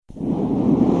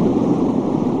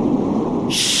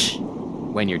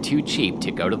when you're too cheap to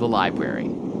go to the library.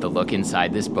 The look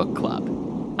inside this book club.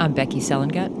 I'm Becky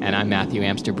Sellengut. And I'm Matthew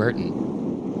Amster Burton.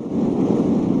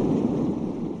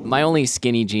 My only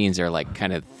skinny jeans are like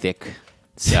kind of thick,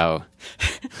 so,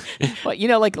 well, you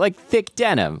know, like thick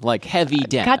denim, like heavy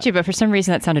denim. Gotcha, but for some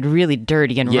reason that sounded really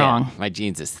dirty and wrong. My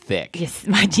jeans is thick. Yes,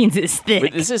 my jeans is thick.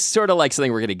 But this is sort of like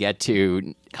something we're going to get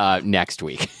to next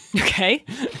week. Okay.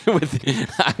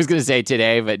 I was going to say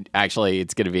today, but actually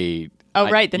it's going to be...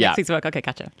 Right, next week's book. Okay,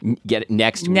 gotcha. Get it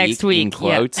next week in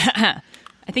quotes. Yeah.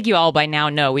 I think you all by now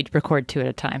know we'd record 2 at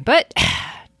a time, but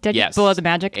yes. Below the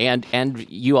magic. And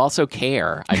you also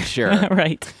care, I'm sure.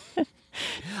 Right.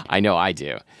 I know I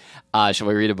do. Shall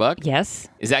we read a book? Yes.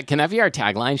 Can that be our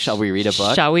tagline? Shall we read a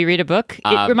book? Shall we read a book?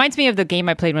 It reminds me of the game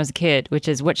I played when I was a kid, which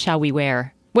is What Shall We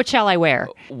Wear? What shall I wear?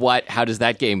 How does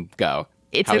that game go?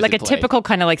 It's like a typical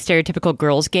kind of like stereotypical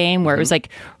girls game where it was like,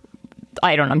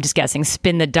 I don't know, I'm just guessing,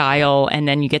 spin the dial and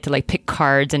then you get to like pick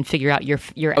cards and figure out your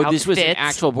outfits. This was an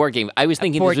actual board game. I was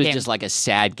thinking this was just like a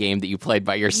sad game that you played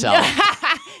by yourself.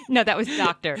 No, that was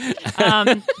Doctor.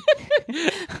 I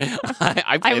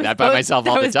play that by myself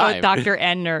all the time. I was both doctor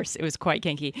and nurse. It was quite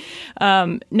kinky.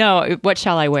 No, What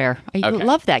Shall I Wear? I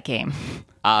love that game.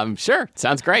 Sure.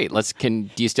 Sounds great. Do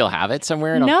you still have it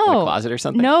somewhere in a closet or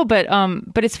something? No, but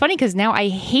it's funny because now I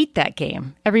hate that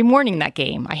game. Every morning that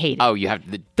game, I hate it. Oh, you have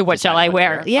the What Shall I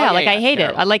Wear? Yeah, I hate it.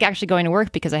 Terrible. I like actually going to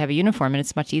work because I have a uniform and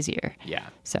it's much easier. Yeah.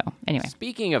 So, anyway.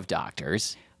 Speaking of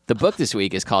doctors, the book this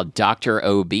week is called Dr.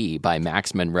 O.B. by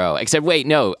Max Monroe. Except, wait,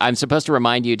 no, I'm supposed to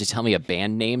remind you to tell me a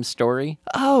band name story?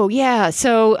 Oh, yeah.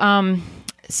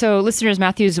 So listeners,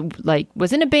 Matthew's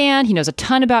was in a band. He knows a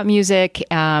ton about music.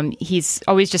 He's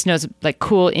always just knows like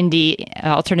cool indie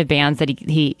alternative bands that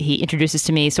he introduces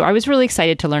to me. So I was really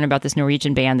excited to learn about this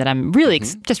Norwegian band that I'm really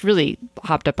just really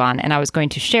hopped up on, and I was going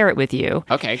to share it with you.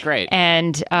 Okay, great.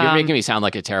 And you're making me sound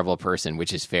like a terrible person,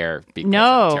 which is fair because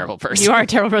no, I'm a terrible person. You are a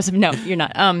terrible person. No, you're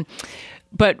not.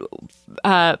 But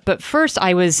first,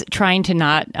 I was trying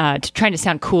to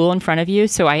sound cool in front of you,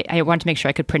 so I wanted to make sure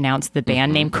I could pronounce the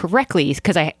band name correctly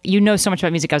because you know so much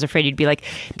about music. I was afraid you'd be like,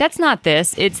 "That's not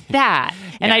this, it's that,"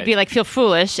 and I'd be like, "Feel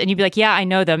foolish," and you'd be like, "Yeah, I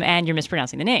know them," and you're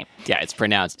mispronouncing the name. Yeah, it's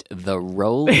pronounced the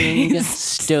Rolling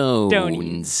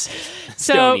Stones.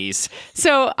 Stonies.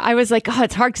 So I was like, "Oh,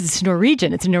 it's hard because it's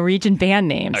Norwegian. It's a Norwegian band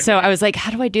name." Okay. So I was like, "How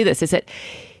do I do this? Is it?"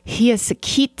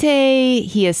 Hiasakite,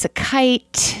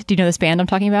 Hiasakite. Do you know this band I'm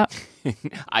talking about?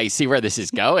 I see where this is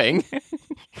going.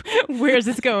 Where's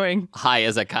this going? High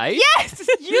as a kite? Yes!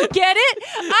 You get it?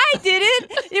 I did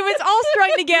it! It was all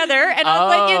strung together, and I was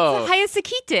like, it's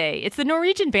Hiasakite. It's the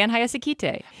Norwegian band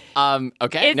Hiasakite.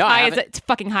 Okay. It's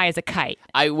fucking high as a kite.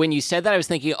 When you said that, I was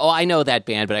thinking, I know that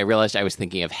band, but I realized I was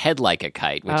thinking of Head Like a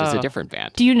Kite, which is a different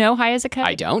band. Do you know High as a Kite?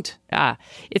 I don't.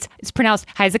 It's pronounced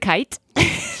High as a Kite.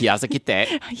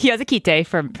 Hiasakite. Hiasakite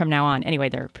from now on. Anyway,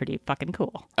 they're pretty fucking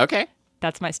cool. Okay.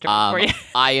 That's my story for you.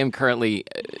 I am currently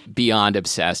beyond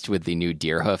obsessed with the new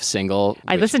Deerhoof single.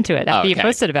 I listened to it after you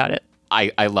posted about it.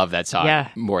 I love that song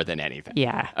more than anything.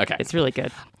 Yeah. Okay. It's really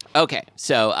good. Okay.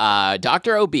 So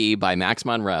Dr. O.B. by Max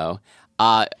Monroe.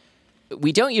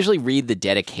 We don't usually read the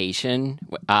dedication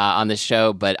on this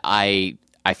show, but I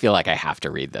feel like I have to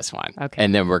read this one. Okay.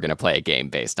 And then we're going to play a game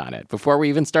based on it before we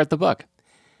even start the book.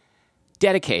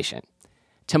 Dedication.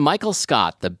 To Michael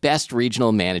Scott, the best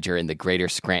regional manager in the greater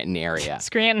Scranton area.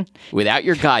 Scranton. Without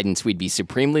your guidance, we'd be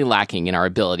supremely lacking in our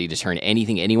ability to turn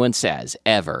anything anyone says,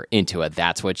 ever, into a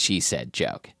that's what she said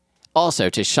joke. Also,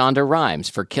 to Shonda Rhimes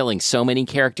for killing so many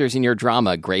characters in your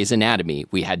drama, Grey's Anatomy,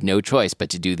 we had no choice but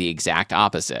to do the exact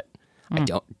opposite. I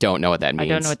don't know what that means.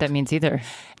 I don't know what that means either.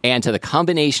 And to the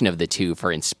combination of the two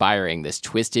for inspiring this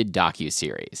twisted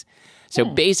docuseries. So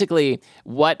basically,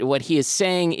 what he is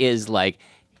saying is like...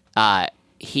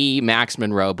 Max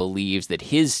Monroe, believes that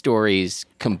his stories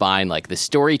combine like the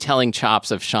storytelling chops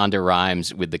of Shonda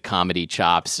Rhimes with the comedy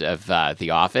chops of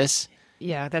The Office.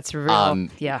 Yeah, that's real.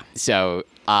 Yeah. So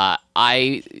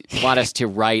I want us to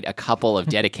write a couple of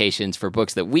dedications for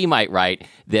books that we might write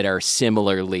that are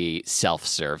similarly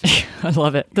self-serving. I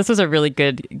love it. This was a really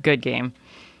good game.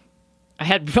 I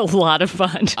had a lot of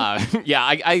fun.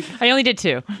 I only did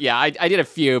 2. Yeah, I did a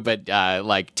few, but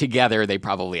like together they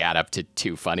probably add up to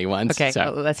 2 funny ones. Okay,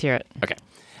 so. let's hear it. Okay.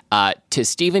 To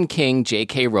Stephen King,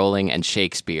 J.K. Rowling, and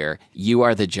Shakespeare, you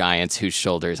are the giants whose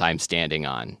shoulders I'm standing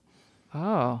on.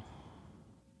 Oh.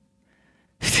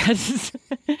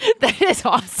 That is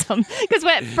awesome. Because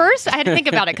at first I had to think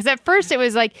about it. Because at first it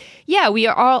was like, yeah, we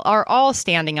are all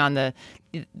standing on the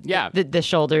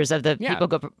shoulders of the people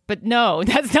go, but no,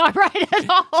 that's not right at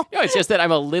all. No, it's just that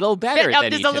I'm a little better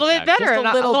than just a little bit better,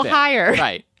 just a little higher.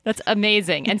 Right. That's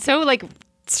amazing. And so like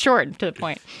short to the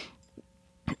point.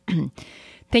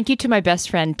 Thank you to my best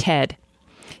friend, Ted.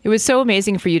 It was so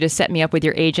amazing for you to set me up with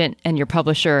your agent and your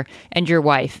publisher and your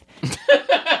wife.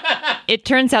 It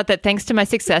turns out that thanks to my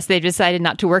success, they've decided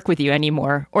not to work with you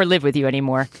anymore or live with you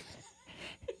anymore.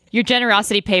 Your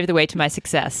generosity paved the way to my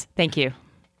success. Thank you.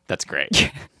 That's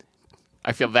great.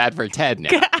 I feel bad for Ted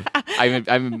now.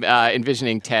 I'm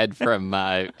envisioning Ted from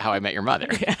How I Met Your Mother.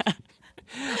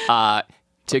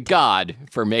 To God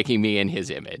for making me in his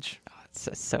image. Oh,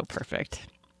 it's so perfect.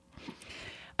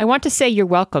 I want to say you're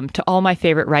welcome to all my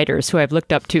favorite writers who I've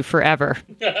looked up to forever.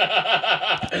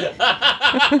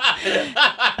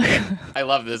 I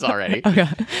love this already. Okay.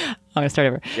 I'm going to start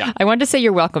over. Yeah. I want to say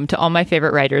you're welcome to all my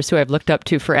favorite writers who I've looked up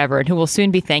to forever and who will soon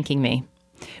be thanking me.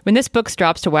 When this book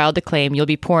drops to wild acclaim, you'll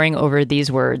be poring over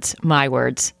these words, my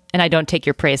words, and I don't take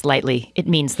your praise lightly. It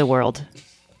means the world.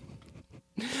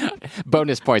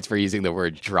 Bonus points for using the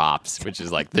word drops, which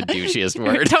is like the douchiest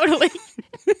word. Totally.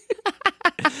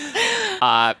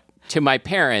 To my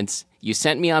parents, you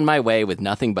sent me on my way with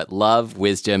nothing but love,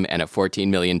 wisdom, and a $14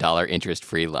 million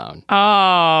interest-free loan.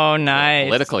 Oh, nice.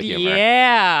 Political humor.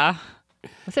 Yeah.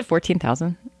 Was it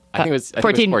 14,000? I think it was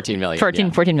 14 million.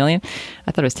 14 million?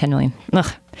 I thought it was 10 million.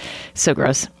 Ugh. So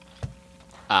gross.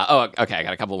 Okay. I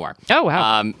got a couple more. Oh,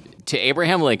 wow. To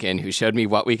Abraham Lincoln, who showed me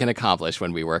what we can accomplish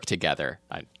when we work together.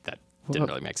 That didn't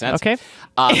really make sense. Okay.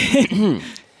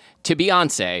 To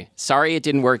Beyonce, sorry it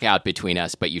didn't work out between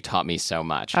us, but you taught me so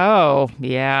much. Oh,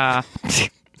 yeah.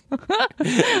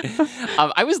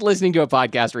 I was listening to a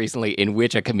podcast recently in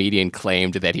which a comedian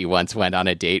claimed that he once went on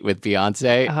a date with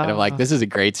Beyonce. And I'm like, this is a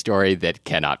great story that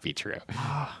cannot be true.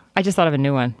 I just thought of a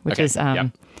new one, which is,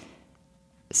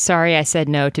 sorry I said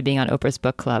no to being on Oprah's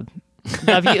book club.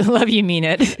 Love you, mean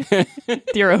it.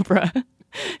 Dear Oprah.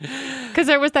 Because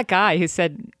there was that guy who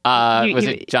said... was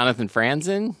it Jonathan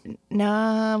Franzen?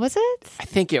 No, was it? I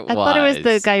think it was. I thought it was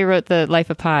the guy who wrote The Life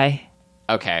of Pi.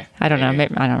 Okay. I don't know.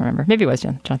 Maybe, I don't remember. Maybe it was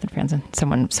Jonathan Franzen.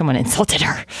 Someone insulted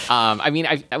her. I mean,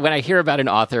 when I hear about an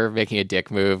author making a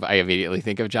dick move, I immediately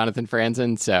think of Jonathan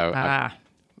Franzen. So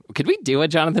could we do a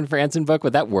Jonathan Franzen book?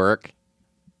 Would that work?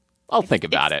 I'll think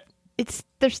about it.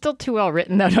 They're still too well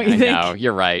written, though, don't you think? I know.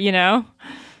 You're right. You know?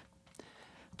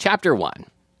 Chapter 1.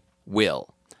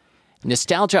 Will.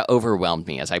 Nostalgia overwhelmed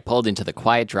me as I pulled into the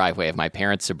quiet driveway of my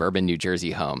parents' suburban New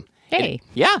Jersey home. Hey.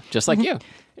 Yeah, just like you.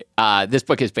 This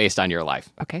book is based on your life.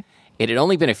 Okay. It had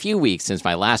only been a few weeks since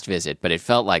my last visit, but it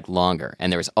felt like longer,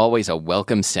 and there was always a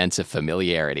welcome sense of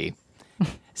familiarity.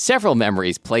 Several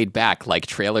memories played back like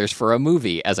trailers for a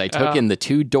movie as I took in the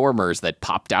two dormers that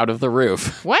popped out of the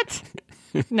roof. What?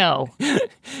 No. You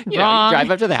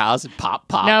drive up to the house,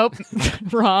 pop. Nope.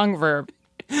 Wrong verb.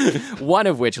 One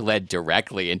of which led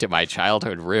directly into my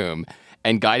childhood room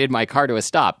and guided my car to a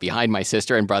stop behind my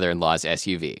sister and brother-in-law's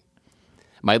SUV.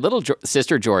 My little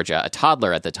sister Georgia, a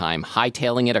toddler at the time,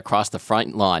 hightailing it across the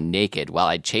front lawn naked while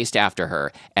I chased after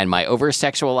her, and my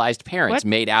over-sexualized parents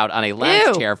made out on a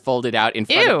lounge chair folded out in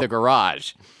front of the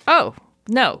garage. Oh,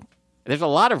 no. There's a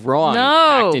lot of wrong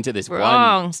packed into this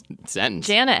one sentence.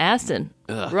 Jana Aston.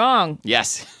 Ugh. Wrong.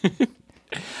 Yes.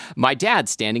 My dad,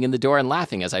 standing in the door and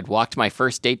laughing as I'd walked my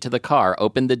first date to the car,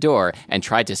 opened the door and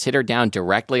tried to sit her down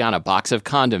directly on a box of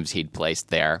condoms he'd placed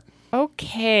there.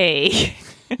 Okay.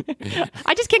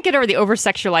 I just can't get over the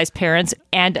over-sexualized parents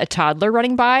and a toddler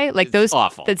running by. Like those,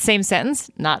 awful. The same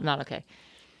sentence? Not okay.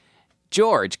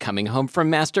 George coming home from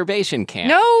masturbation camp.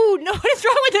 No, what is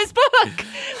wrong with this book?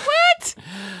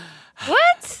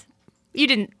 What? You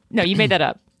didn't, no, you made that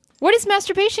up. What is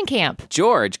masturbation camp?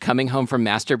 George coming home from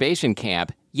masturbation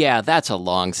camp. Yeah, that's a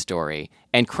long story.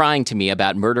 And crying to me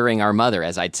about murdering our mother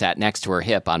as I'd sat next to her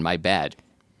hip on my bed.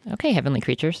 Okay, heavenly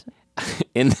creatures.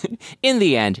 In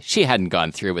the end, she hadn't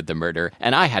gone through with the murder,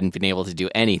 and I hadn't been able to do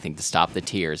anything to stop the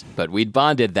tears, but we'd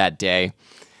bonded that day.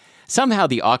 Somehow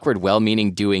the awkward,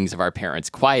 well-meaning doings of our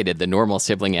parents quieted the normal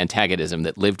sibling antagonism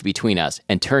that lived between us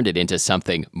and turned it into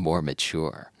something more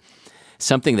mature.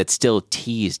 Something that still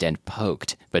teased and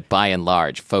poked, but by and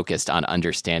large focused on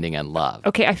understanding and love.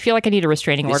 Okay, I feel like I need a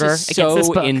restraining order This is against this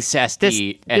so book.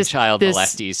 incesty and child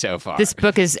molesty so far. This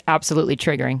book is absolutely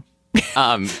triggering.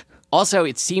 Also,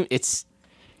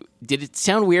 did it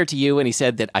sound weird to you when he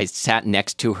said that I sat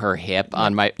next to her hip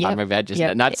on my bed?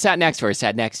 Just not sat next to her,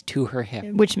 sat next to her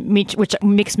hip. Which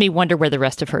makes me wonder where the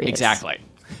rest of her is. Exactly.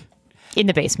 In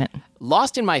the basement.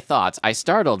 Lost in my thoughts, I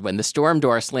startled when the storm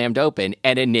door slammed open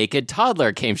and a naked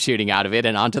toddler came shooting out of it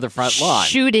and onto the front lawn.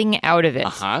 Shooting out of it.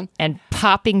 Uh-huh. And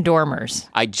popping dormers.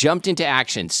 I jumped into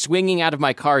action, swinging out of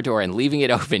my car door and leaving it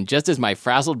open just as my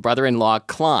frazzled brother-in-law,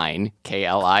 Klein,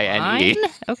 K-L-I-N-E,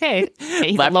 Fine. Okay. He's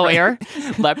a leapt lawyer.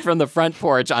 leapt from the front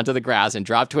porch onto the grass and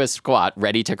dropped to a squat,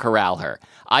 ready to corral her.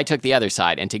 I took the other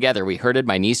side, and together we herded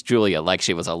my niece Julia like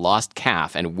she was a lost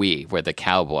calf, and we were the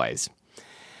cowboys.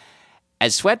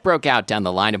 As sweat broke out down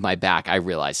the line of my back, I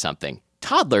realized something.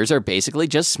 Toddlers are basically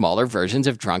just smaller versions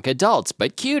of drunk adults,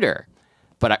 but cuter.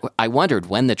 But I wondered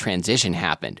when the transition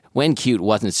happened, when cute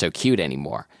wasn't so cute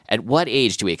anymore. At what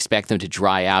age do we expect them to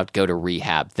dry out, go to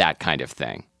rehab, that kind of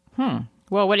thing?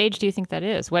 Well, what age do you think that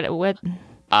is? What?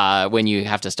 When you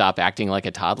have to stop acting like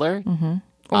a toddler? Mm-hmm.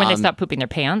 Or when they stop pooping their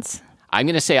pants? I'm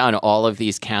going to say on all of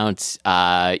these counts,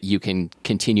 you can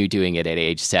continue doing it at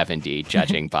age 70,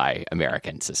 judging by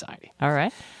American society. All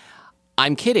right.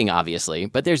 I'm kidding, obviously,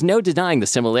 but there's no denying the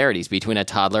similarities between a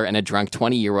toddler and a drunk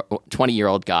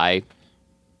 20-year-old guy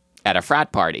at a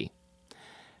frat party.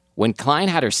 When Klein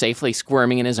had her safely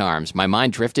squirming in his arms, my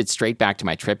mind drifted straight back to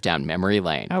my trip down memory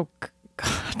lane. Oh,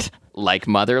 God. Like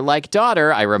mother, like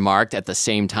daughter, I remarked at the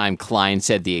same time Klein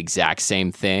said the exact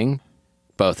same thing.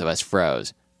 Both of us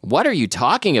froze. What are you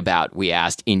talking about? We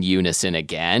asked in unison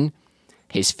again.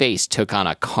 His face took on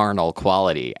a carnal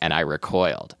quality, and I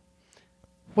recoiled.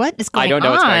 What is going on? I don't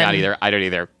know what's going on either. I don't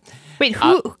either. Wait,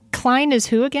 who? Klein is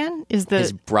who again? Is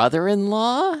His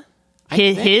brother-in-law?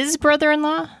 his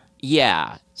brother-in-law?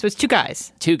 Yeah. So it's two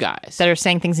guys Two guys. that are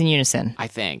saying things in unison I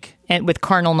think. and with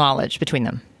carnal knowledge between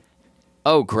them.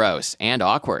 Oh, gross and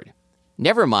awkward.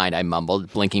 Never mind, I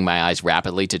mumbled, blinking my eyes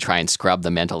rapidly to try and scrub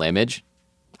the mental image.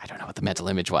 I don't know what the mental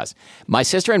image was. My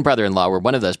sister and brother-in-law were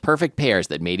one of those perfect pairs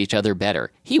that made each other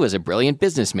better. He was a brilliant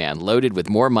businessman, loaded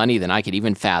with more money than I could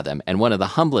even fathom, and one of the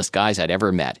humblest guys I'd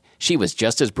ever met. She was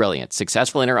just as brilliant,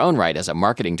 successful in her own right as a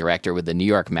marketing director with the New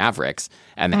York Mavericks,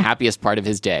 and the happiest part of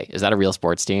his day. Is that a real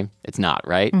sports team? It's not,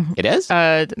 right? It is?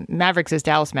 Mavericks is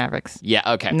Dallas Mavericks. Yeah,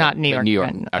 okay. Not New York. New York.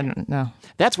 I Okay. don't know.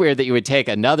 That's weird that you would take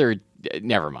another...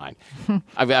 Never mind.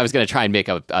 I was going to try and make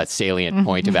a salient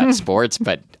point about sports,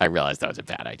 but I realized that was a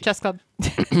bad idea. Chess club.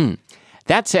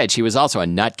 That said, she was also a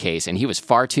nutcase, and he was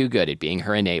far too good at being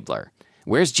her enabler.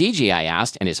 Where's Gigi? I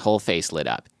asked, and his whole face lit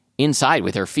up. Inside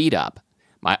with her feet up.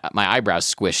 My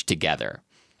eyebrows squished together.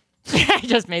 I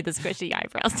just made the squishy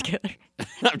eyebrows together.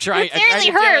 I'm trying. It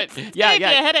seriously hurts. It. Yeah, Gave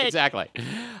me a headache. exactly.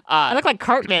 I look like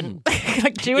Cartman.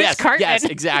 Like Jewish Yes, Cartman. yes,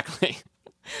 exactly.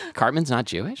 Cartman's not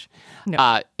Jewish?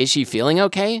 No. Is she feeling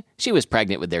okay? She was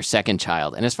pregnant with their second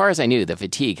child, and as far as I knew, the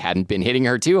fatigue hadn't been hitting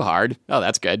her too hard. Oh,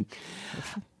 that's good.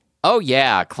 Oh,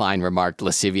 yeah, Klein remarked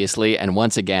lasciviously, and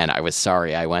once again, I was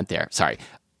sorry I went there. Sorry.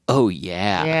 Oh,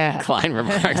 yeah. Yeah. Klein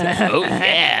remarked. Oh,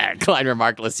 yeah. Klein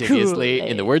remarked lasciviously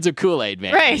Kool-Aid. in the words of Kool-Aid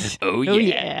Man. Right. Oh, Oh,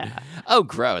 yeah. yeah. Oh,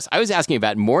 gross. I was asking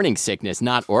about morning sickness,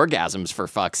 not orgasms, for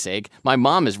fuck's sake. My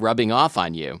mom is rubbing off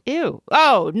on you. Ew.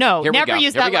 Oh, no. Here we Never go.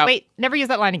 use Here we that. go. Wait, never use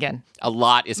that line again. A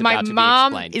lot is My about to be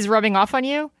mom explained. is rubbing off on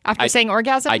you after saying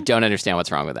orgasm? I don't understand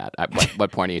what's wrong with that.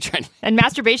 What point are you trying to... And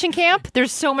masturbation camp?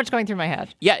 There's so much going through my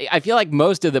head. Yeah, I feel like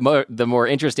most of the more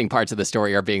interesting parts of the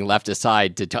story are being left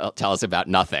aside to tell us about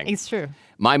nothing. It's true.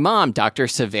 My mom, Dr.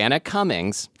 Savannah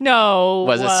Cummings, No.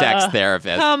 was a sex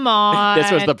therapist. Come on.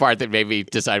 This was the part that made me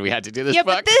decide we had to do this Yeah,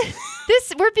 book. but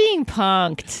this we're being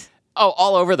punked. Oh,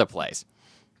 all over the place.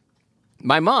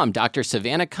 My mom, Dr.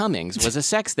 Savannah Cummings, was a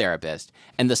sex therapist,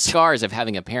 and the scars of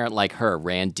having a parent like her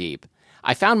ran deep.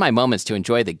 I found my moments to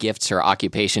enjoy the gifts her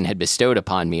occupation had bestowed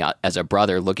upon me as a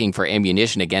brother looking for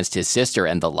ammunition against his sister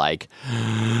and the like.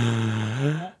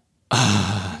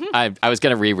 I was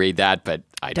going to reread that, but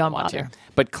I don't want bother. to.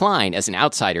 But Klein, as an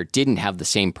outsider, didn't have the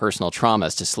same personal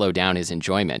traumas to slow down his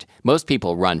enjoyment. Most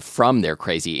people run from their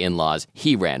crazy in-laws.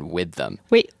 He ran with them.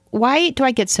 Wait, why do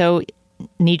I get so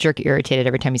knee-jerk irritated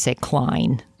every time you say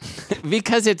Klein?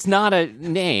 Because it's not a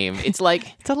name. It's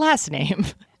like, It's a last name.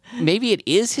 maybe it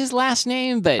is his last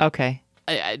name, but Okay.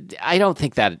 I don't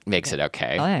think that makes it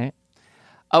okay. All right.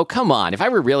 Oh, come on. If I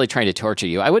were really trying to torture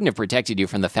you, I wouldn't have protected you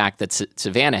from the fact that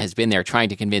Savannah has been there trying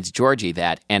to convince Georgie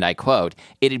that, and I quote,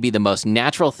 it'd be the most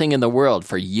natural thing in the world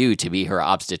for you to be her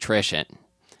obstetrician.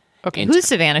 Okay. Who's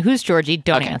Savannah? Who's Georgie?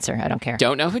 Don't answer. I don't care.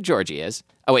 Don't know who Georgie is.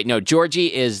 Oh, wait, no.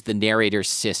 Georgie is the narrator's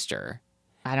sister.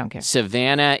 I don't care.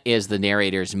 Savannah is the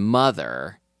narrator's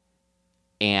mother.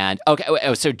 And, okay,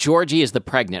 so Georgie is the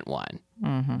pregnant one,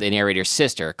 the narrator's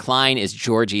sister. Klein is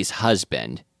Georgie's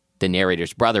husband, the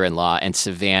narrator's brother-in-law, and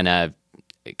Savannah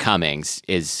Cummings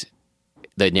is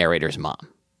the narrator's mom.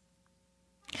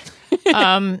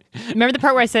 Remember the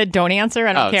part where I said don't answer?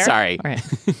 I don't care. Sorry. All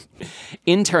right.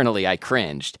 Internally, I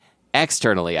cringed.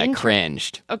 Externally, I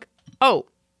cringed. Okay. Oh,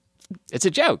 It's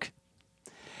a joke.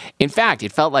 In fact,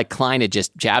 it felt like Klein had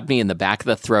just jabbed me in the back of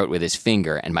the throat with his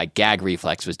finger, and my gag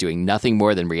reflex was doing nothing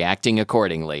more than reacting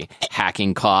accordingly.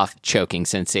 Hacking cough, choking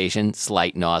sensation,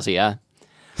 slight nausea.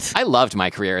 I loved my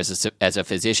career as a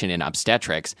physician in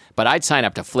obstetrics, but I'd sign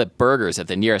up to flip burgers at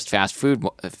the nearest fast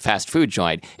food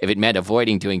joint if it meant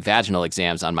avoiding doing vaginal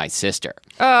exams on my sister.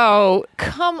 Oh,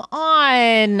 come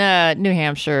on. New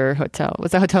Hampshire Hotel.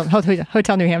 Was that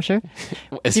Hotel New Hampshire?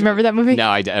 Do you remember that movie? No,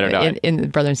 I don't know. In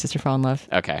Brother and Sister Fall in Love.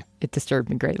 Okay. It disturbed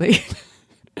me greatly.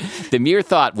 The mere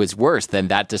thought was worse than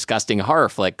that disgusting horror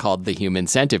flick called The Human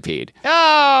Centipede.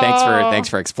 Oh. Thanks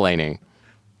for explaining.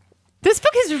 This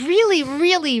book is really,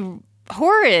 really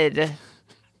horrid.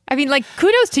 I mean, like,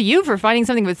 kudos to you for finding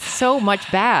something with so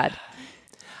much bad.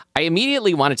 I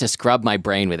immediately wanted to scrub my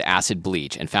brain with acid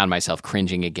bleach and found myself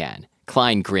cringing again.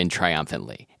 Klein grinned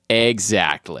triumphantly.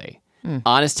 Exactly.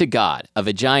 Honest to God, a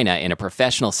vagina in a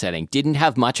professional setting didn't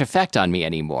have much effect on me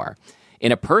anymore.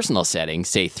 In a personal setting,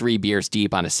 say 3 beers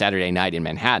deep on a Saturday night in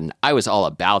Manhattan, I was all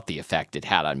about the effect it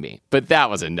had on me. But that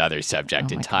was another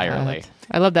subject entirely. God.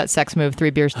 I love that sex move,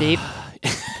 3 beers deep.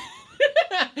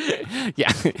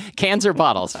 Yeah, cans or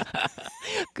bottles?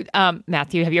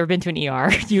 Matthew, have you ever been to an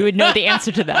ER? You would know the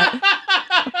answer to that.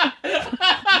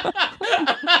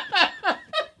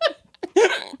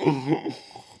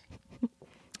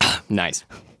 Nice.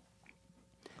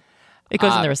 It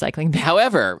goes in the recycling bin.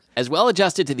 However, as well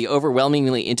adjusted to the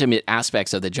overwhelmingly intimate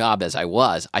aspects of the job as I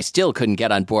was, I still couldn't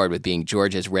get on board with being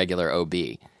George's regular OB.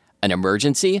 An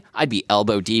emergency? I'd be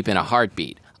elbow deep in a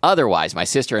heartbeat. Otherwise, my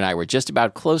sister and I were just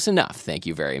about close enough, thank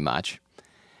you very much.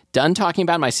 Done talking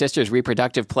about my sister's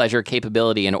reproductive pleasure,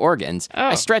 capability, and organs,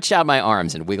 I stretched out my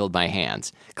arms and wiggled my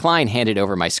hands. Klein handed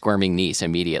over my squirming niece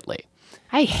immediately.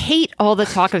 I hate all the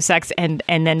talk of sex and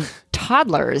then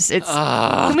toddlers.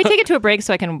 Can we take it to a break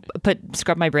so I can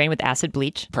scrub my brain with acid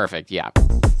bleach? Perfect, yeah.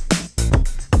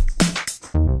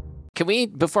 Can we,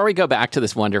 before we go back to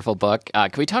this wonderful book,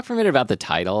 can we talk for a minute about the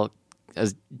title?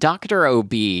 As Dr.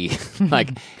 OB,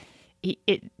 like...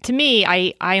 To me,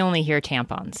 I only hear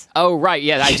tampons. Oh, right,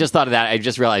 yeah, I just thought of that. I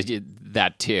just realized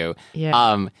that, too.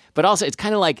 Yeah. But also, it's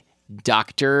kind of like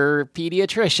Dr.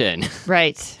 Pediatrician.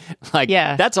 Right. Like,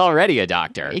 yeah. That's already a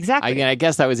doctor. Exactly. I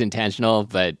guess that was intentional,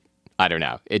 but I don't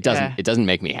know. It doesn't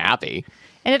make me happy.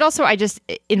 And it also, I just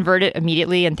invert it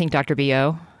immediately and think Dr.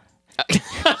 B.O.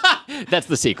 That's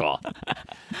the sequel.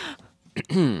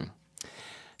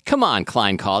 Come on,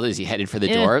 Klein called as he headed for the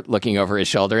door, looking over his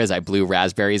shoulder as I blew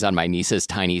raspberries on my niece's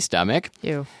tiny stomach.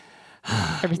 Ew.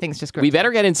 Everything's just gross. We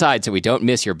better get inside so we don't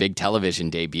miss your big television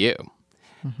debut.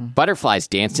 Mm-hmm. Butterflies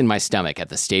danced in my stomach at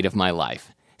the state of my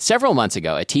life. Several months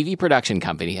ago, a TV production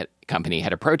company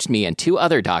had approached me and 2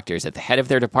 other doctors at the head of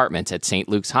their departments at St.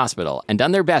 Luke's Hospital and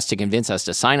done their best to convince us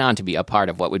to sign on to be a part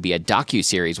of what would be a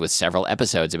docuseries with several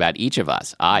episodes about each of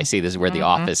us. I see, this is where The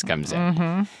Office comes in.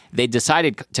 Mm-hmm. They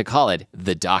decided to call it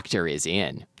The Doctor Is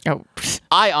In. Oh.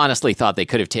 I honestly thought they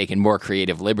could have taken more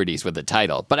creative liberties with the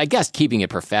title, but I guess keeping it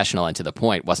professional and to the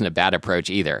point wasn't a bad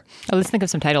approach either. Oh, let's think of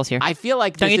some titles here. I feel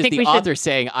like this is the author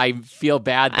saying, I feel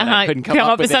bad that I couldn't come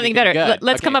up with something better. Good.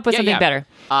 Let's come up with something better.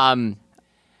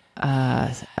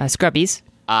 Scrubbies.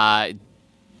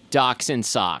 Docs and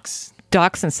socks.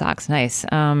 Docs and socks. Nice.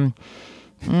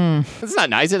 It's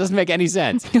not nice. It doesn't make any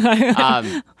sense.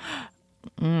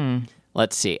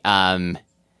 Let's see.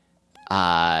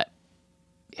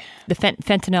 The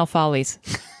Fentanyl Follies.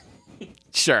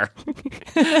 Sure.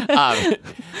 I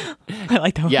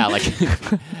like that one. Yeah, like...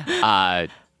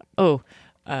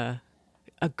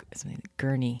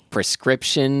 Gurney.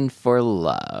 Prescription for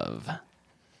Love.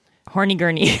 Horny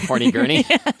Gurney. Horny Gurney?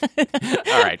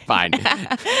 All right, fine.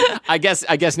 I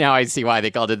guess now I see why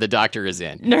they called it The Doctor Is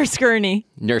In. Nurse Gurney.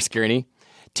 Nurse Gurney.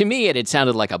 To me, it had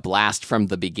sounded like a blast from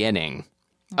the beginning.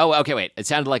 Oh, okay, wait. It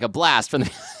sounded like a blast from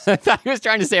the... I thought he was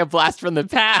trying to say a blast from the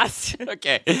past.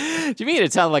 Okay. To me,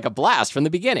 it sounded like a blast from the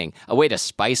beginning. A way to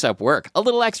spice up work, a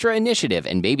little extra initiative,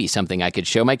 and maybe something I could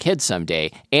show my kids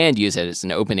someday and use it as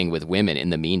an opening with women in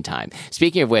the meantime.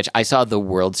 Speaking of which, I saw the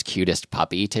world's cutest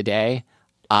puppy today.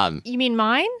 You mean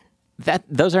mine?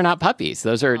 Those are not puppies.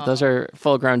 Those are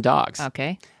full-grown dogs.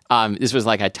 Okay. This was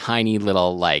like a tiny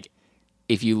little, like,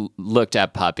 if you looked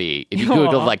up puppy, if you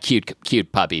Googled like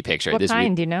cute puppy picture. What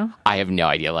kind, do you know? I have no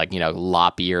idea. Like,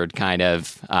 lop-eared kind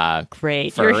of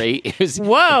great furry. It was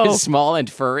small and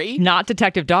furry. Not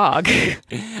Detective Dog.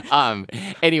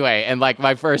 Anyway, and like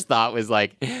my first thought was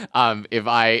like, if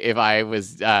I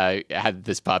was had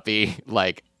this puppy,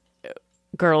 like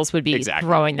girls would be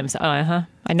throwing themselves.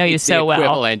 I know you so well.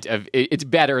 Equivalent of it's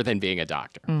better than being a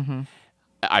doctor. Mm-hmm.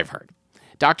 I've heard.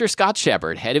 Dr. Scott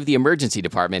Shepard, head of the emergency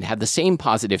department, had the same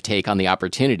positive take on the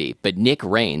opportunity, but Nick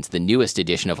Rains, the newest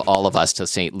addition of all of us to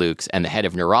St. Luke's and the head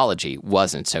of neurology,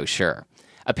 wasn't so sure.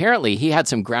 Apparently, he had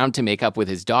some ground to make up with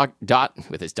his daughter,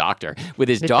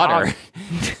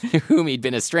 whom he'd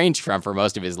been estranged from for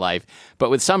most of his life.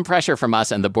 But with some pressure from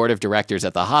us and the board of directors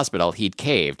at the hospital, he'd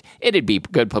caved. It'd be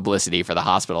good publicity for the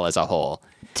hospital as a whole.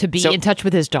 To be in touch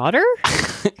with his daughter?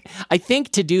 I think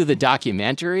to do the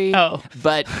documentary. Oh.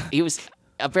 But he was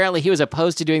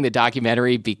opposed to doing the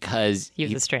documentary because he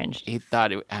was estranged. He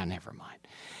thought never mind.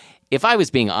 If I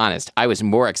was being honest, I was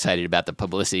more excited about the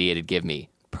publicity it'd give me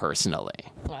personally.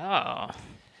 Oh.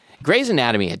 Grey's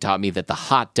Anatomy had taught me that the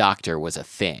hot doctor was a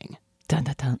thing. Dun,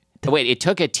 dun, dun, dun. Wait, it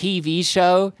took a TV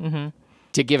show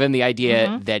to give him the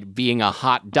idea that being a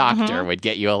hot doctor would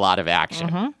get you a lot of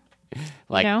action.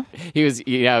 Like he was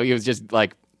just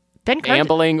like Ben Carson.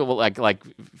 ambling like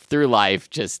through life,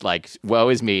 just like woe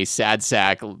is me, sad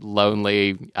sack,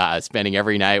 lonely, spending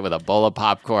every night with a bowl of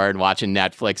popcorn, watching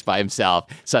Netflix by himself.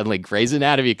 Suddenly, Grey's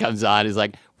Anatomy comes on. Is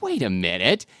like, wait a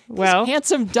minute, these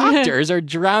handsome doctors are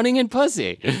drowning in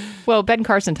pussy. Well, Ben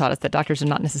Carson taught us that doctors are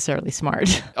not necessarily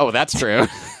smart. Oh, that's true.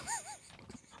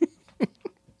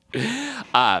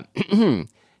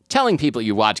 Telling people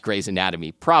you watch Grey's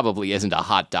Anatomy probably isn't a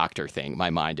hot doctor thing, my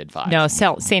mind advised. No,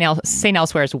 St.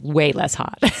 Elsewhere is way less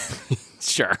hot.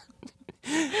 Sure.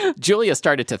 Julia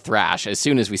started to thrash as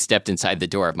soon as we stepped inside the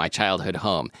door of my childhood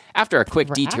home. After a quick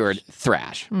detour,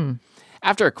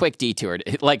 After a quick detour,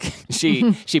 like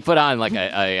she put on like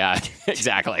a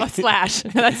exactly a Slash.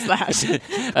 That's Slash.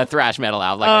 A thrash metal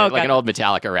album, like an old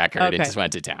Metallica record. Okay. It just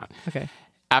went to town. Okay.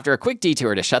 After a quick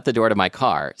detour to shut the door to my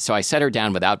car, so I set her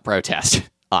down without protest.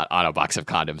 On a box of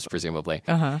condoms, presumably.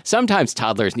 Sometimes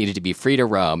toddlers needed to be free to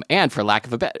roam and, for lack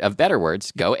of better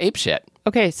words, go apeshit.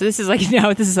 Okay, so this is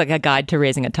like a guide to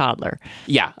raising a toddler.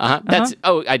 Yeah, That's.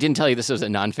 Oh, I didn't tell you this was a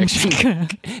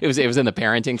nonfiction. It was in the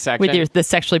parenting section with the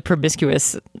sexually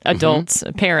promiscuous adults,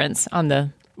 parents on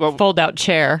the fold-out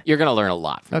chair. You're going to learn a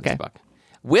lot from this book.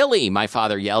 Willie, my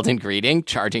father yelled in greeting,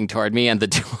 charging toward me and the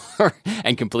door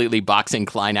and completely boxing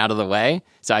Klein out of the way.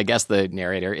 So I guess the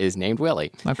narrator is named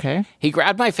Willie. Okay. He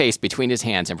grabbed my face between his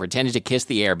hands and pretended to kiss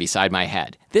the air beside my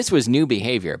head. This was new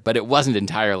behavior, but it wasn't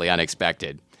entirely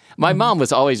unexpected. My mom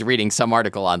was always reading some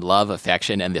article on love,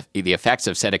 affection, and the effects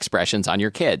of said expressions on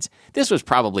your kids. This was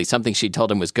probably something she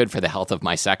told him was good for the health of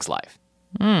my sex life.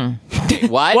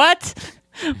 What?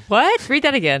 What? Read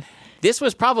that again. This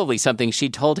was probably something she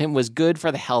told him was good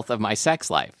for the health of my sex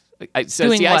life. I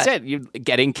said you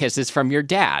getting kisses from your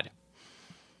dad.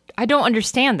 I don't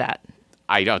understand that.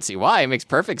 I don't see why. It makes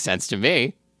perfect sense to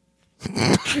me.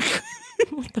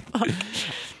 What the fuck?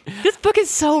 This book is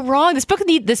so wrong. This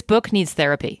book needs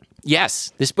therapy.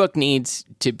 Yes, this book needs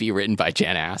to be written by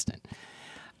Jen Aston.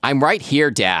 I'm right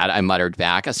here, Dad, I muttered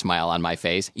back, a smile on my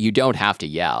face. You don't have to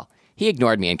yell. He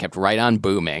ignored me and kept right on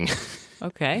booming.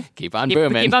 Okay. Keep on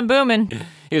booming. Keep on booming.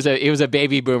 He was a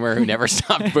baby boomer who never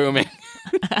stopped booming.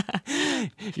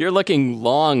 You're looking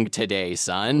long today,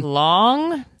 son.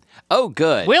 Long? Oh,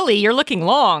 good. Willie, you're looking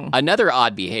long. Another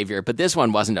odd behavior, but this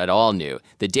one wasn't at all new.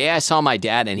 The day I saw my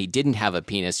dad and he didn't have a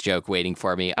penis joke waiting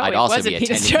for me, I'd also be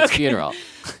attending his funeral.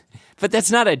 But that's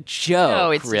not a joke,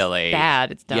 no, it's really.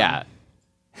 Bad. It's dumb. Yeah.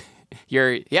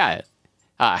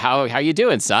 How you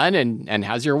doing, son? And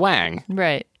how's your wang?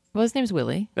 Right. Well, his name's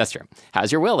Willie. That's true.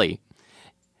 How's your Willie?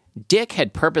 Dick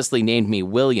had purposely named me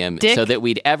William so that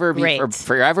we'd ever be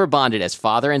forever bonded as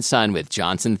father and son with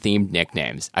Johnson-themed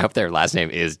nicknames. I hope their last name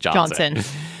is Johnson.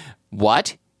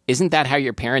 What? Isn't that how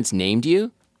your parents named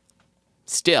you?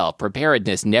 Still,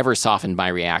 preparedness never softened my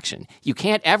reaction. You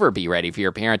can't ever be ready for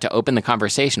your parent to open the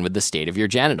conversation with the state of your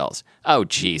genitals. Oh,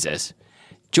 Jesus.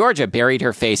 Georgia buried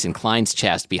her face in Klein's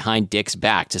chest behind Dick's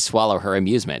back to swallow her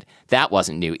amusement. That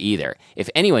wasn't new either. If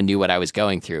anyone knew what I was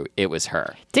going through, it was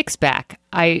her. Dick's back.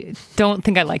 I don't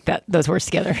think I like those words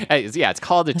together. Yeah, it's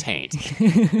called a taint.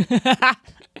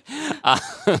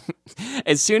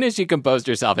 As soon as she composed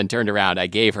herself and turned around, I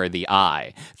gave her the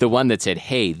eye, the one that said,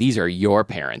 hey, these are your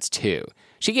parents too.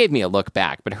 She gave me a look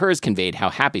back, but hers conveyed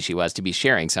how happy she was to be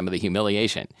sharing some of the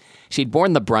humiliation. She'd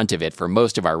borne the brunt of it for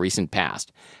most of our recent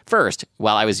past. First,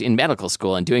 while I was in medical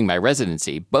school and doing my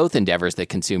residency, both endeavors that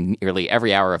consumed nearly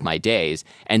every hour of my days,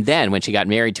 and then when she got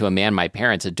married to a man my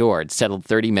parents adored, settled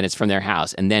 30 minutes from their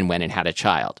house, and then went and had a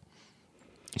child.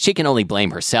 She can only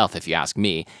blame herself if you ask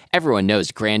me. Everyone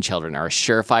knows grandchildren are a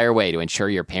surefire way to ensure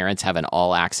your parents have an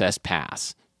all-access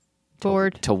pass.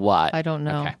 Forward. To what? I don't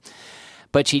know. Okay.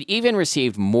 But she'd even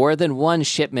received more than one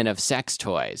shipment of sex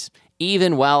toys,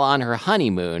 even while on her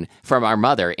honeymoon, from our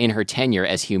mother in her tenure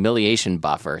as humiliation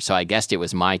buffer, so I guessed it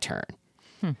was my turn.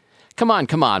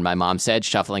 Come on, my mom said,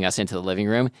 shuffling us into the living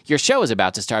room. Your show is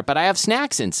about to start, but I have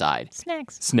snacks inside.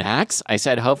 Snacks. Snacks? I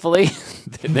said, hopefully.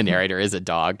 The narrator is a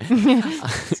dog.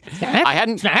 Snacks? I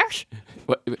hadn't... Snacks?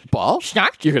 What, ball?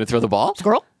 Snacks? You're going to throw the ball?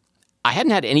 Squirrel? I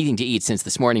hadn't had anything to eat since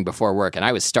this morning before work, and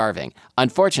I was starving.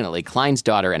 Unfortunately, Klein's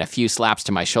daughter and a few slaps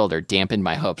to my shoulder dampened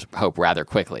my hope rather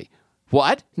quickly.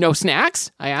 What? No snacks?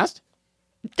 I asked.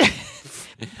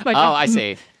 I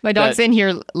see. My dog's in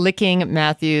here licking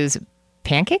Matthew's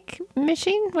pancake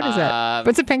machine? What is that?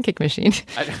 What's a pancake machine?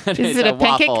 Is it a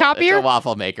pancake copier? It's a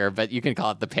waffle maker, but you can call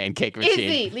it the pancake machine.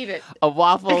 Izzy, leave it. A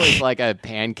waffle is like a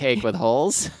pancake with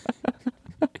holes.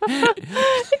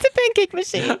 It's a pancake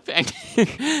machine.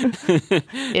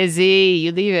 Izzy,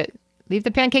 you leave it. Leave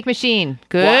the pancake machine.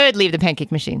 Good, What? leave the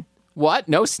pancake machine. What?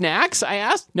 No snacks? I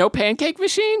asked. No pancake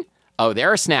machine? Oh,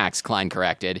 there are snacks, Klein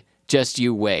corrected. Just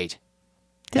you wait.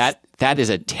 That is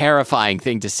a terrifying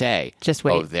thing to say. Just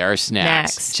wait. Oh, there are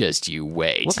snacks. Snacks. Just you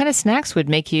wait. What kind of snacks would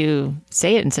make you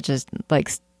say it in such a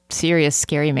serious,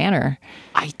 scary manner?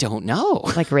 I don't know.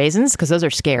 Like raisins? Because those are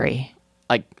scary.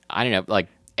 Like, I don't know, like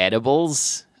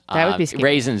edibles? That would be scary.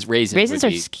 Raisins Raisins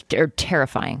would be, are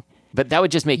terrifying. but that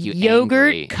would just make you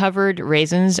angry. Yogurt-covered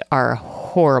raisins are a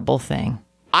horrible thing.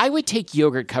 I would take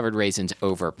yogurt-covered raisins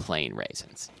over plain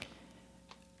raisins.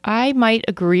 I might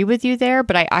agree with you there,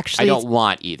 but I don't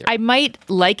want either. I might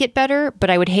like it better,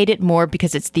 but I would hate it more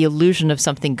because it's the illusion of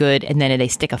something good, and then they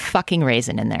stick a fucking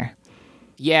raisin in there.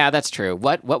 Yeah, that's true.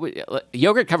 What would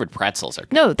yogurt-covered pretzels are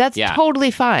good. No, that's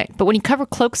totally fine. But when you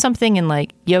cloak something in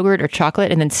like yogurt or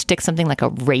chocolate and then stick something like a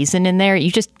raisin in there,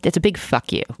 it's a big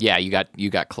fuck you. Yeah, you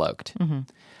got cloaked. Mm-hmm.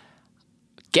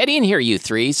 Get in here, you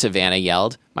three, Savannah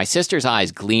yelled. My sister's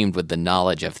eyes gleamed with the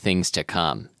knowledge of things to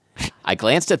come. I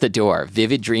glanced at the door,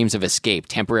 vivid dreams of escape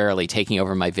temporarily taking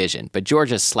over my vision, but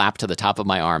Georgia's slap to the top of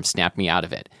my arm snapped me out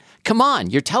of it. Come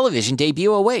on, your television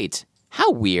debut awaits.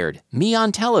 How weird. Me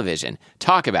on television.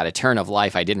 Talk about a turn of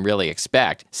life I didn't really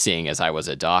expect, seeing as I was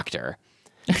a doctor.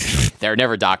 There are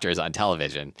never doctors on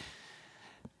television.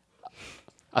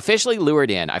 Officially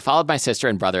lured in, I followed my sister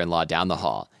and brother-in-law down the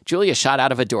hall. Julia shot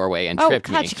out of a doorway and tripped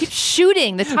me. Oh, God, she keeps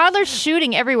shooting. The toddler's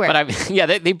shooting everywhere.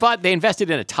 But they invested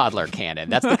in a toddler cannon.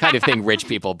 That's the kind of thing rich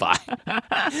people buy.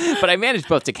 But I managed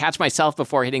both to catch myself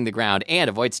before hitting the ground and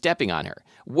avoid stepping on her.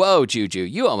 Whoa, Juju,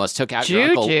 you almost took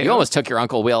your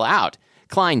Uncle Will out.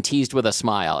 Klein teased with a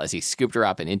smile as he scooped her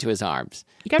up and into his arms.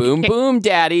 Boom, boom,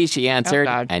 Daddy, she answered,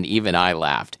 and even I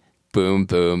laughed. Boom,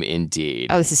 boom, indeed.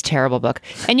 Oh, this is a terrible book.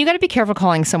 And you got to be careful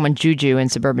calling someone Juju in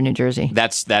suburban New Jersey.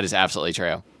 That is absolutely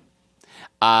true.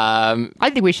 I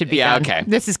think we should be done. Okay.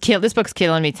 This book's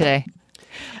killing me today.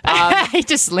 I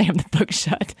just slammed the book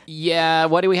shut. Yeah,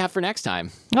 what do we have for next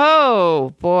time?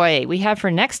 Oh, boy. We have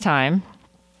for next time...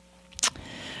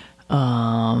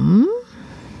 hold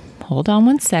on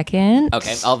one second.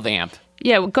 Okay, I'll vamp.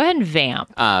 Yeah, well, go ahead and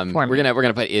vamp. We're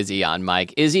gonna put Izzy on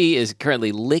mic. Izzy is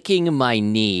currently licking my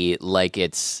knee like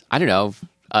it's, I don't know,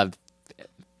 a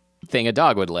thing a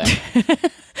dog would lick.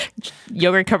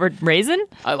 Yogurt covered raisin?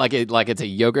 Like it's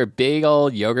a big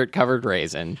old yogurt covered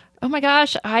raisin. Oh my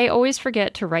gosh, I always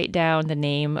forget to write down the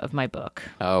name of my book.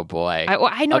 Oh boy,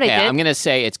 I know what I did. I'm gonna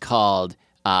say it's called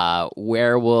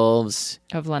Werewolves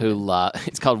of London.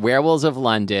 It's called Werewolves of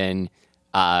London.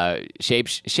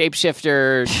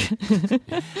 Shapeshifter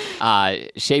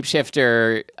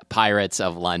Pirates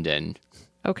of London.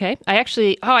 Okay. I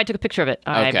took a picture of it.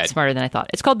 I'm smarter than I thought.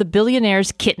 It's called The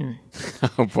Billionaire's Kitten.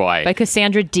 Oh boy. By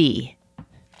Cassandra D.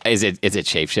 Is it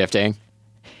shape-shifting?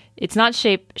 It's not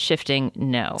shape-shifting,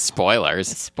 no. Spoilers.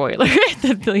 Spoiler.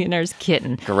 The Billionaire's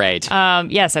Kitten. Great.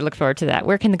 Yes, I look forward to that.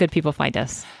 Where can the good people find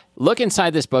us?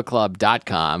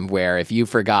 LookInsideThisBookClub.com, where if you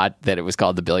forgot that it was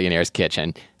called The Billionaire's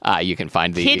Kitchen, you can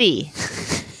find the... Kitty.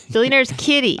 Billionaire's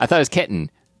Kitty. I thought it was kitten.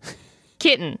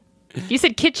 Kitten. You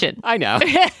said kitchen. I know.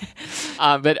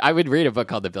 But I would read a book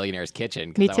called The Billionaire's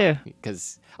Kitchen. Me too.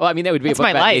 That would be That's a book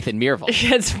my about life. Nathan Myhrvold.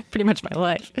 It's pretty much my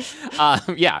life.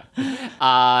 Yeah.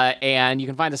 And you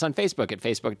can find us on Facebook at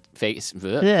Facebook.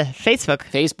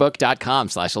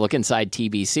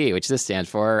 Facebook.com/LookInsideTBC, which this stands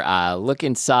for Look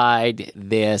Inside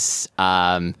This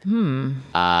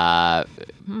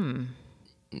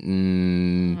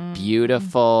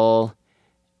Beautiful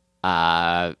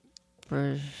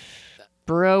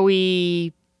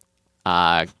Broy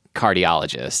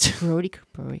Cardiologist. Brody.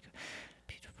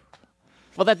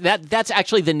 Well, that's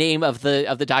actually the name of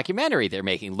the documentary they're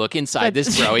making. Look Inside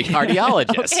This Broy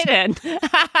Cardiologist. Okay, then.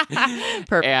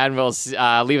 Perfect. And we'll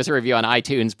leave us a review on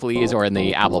iTunes, please, or in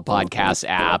the Apple Podcasts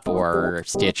app, or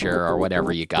Stitcher, or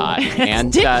whatever you got.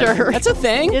 And Stitcher. That's a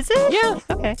thing. Is it? Yeah.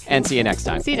 Okay. And see you next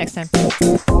time. See you next time.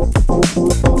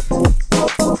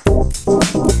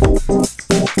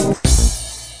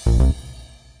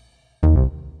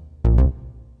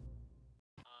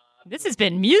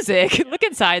 spin music. Look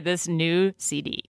inside this new CD.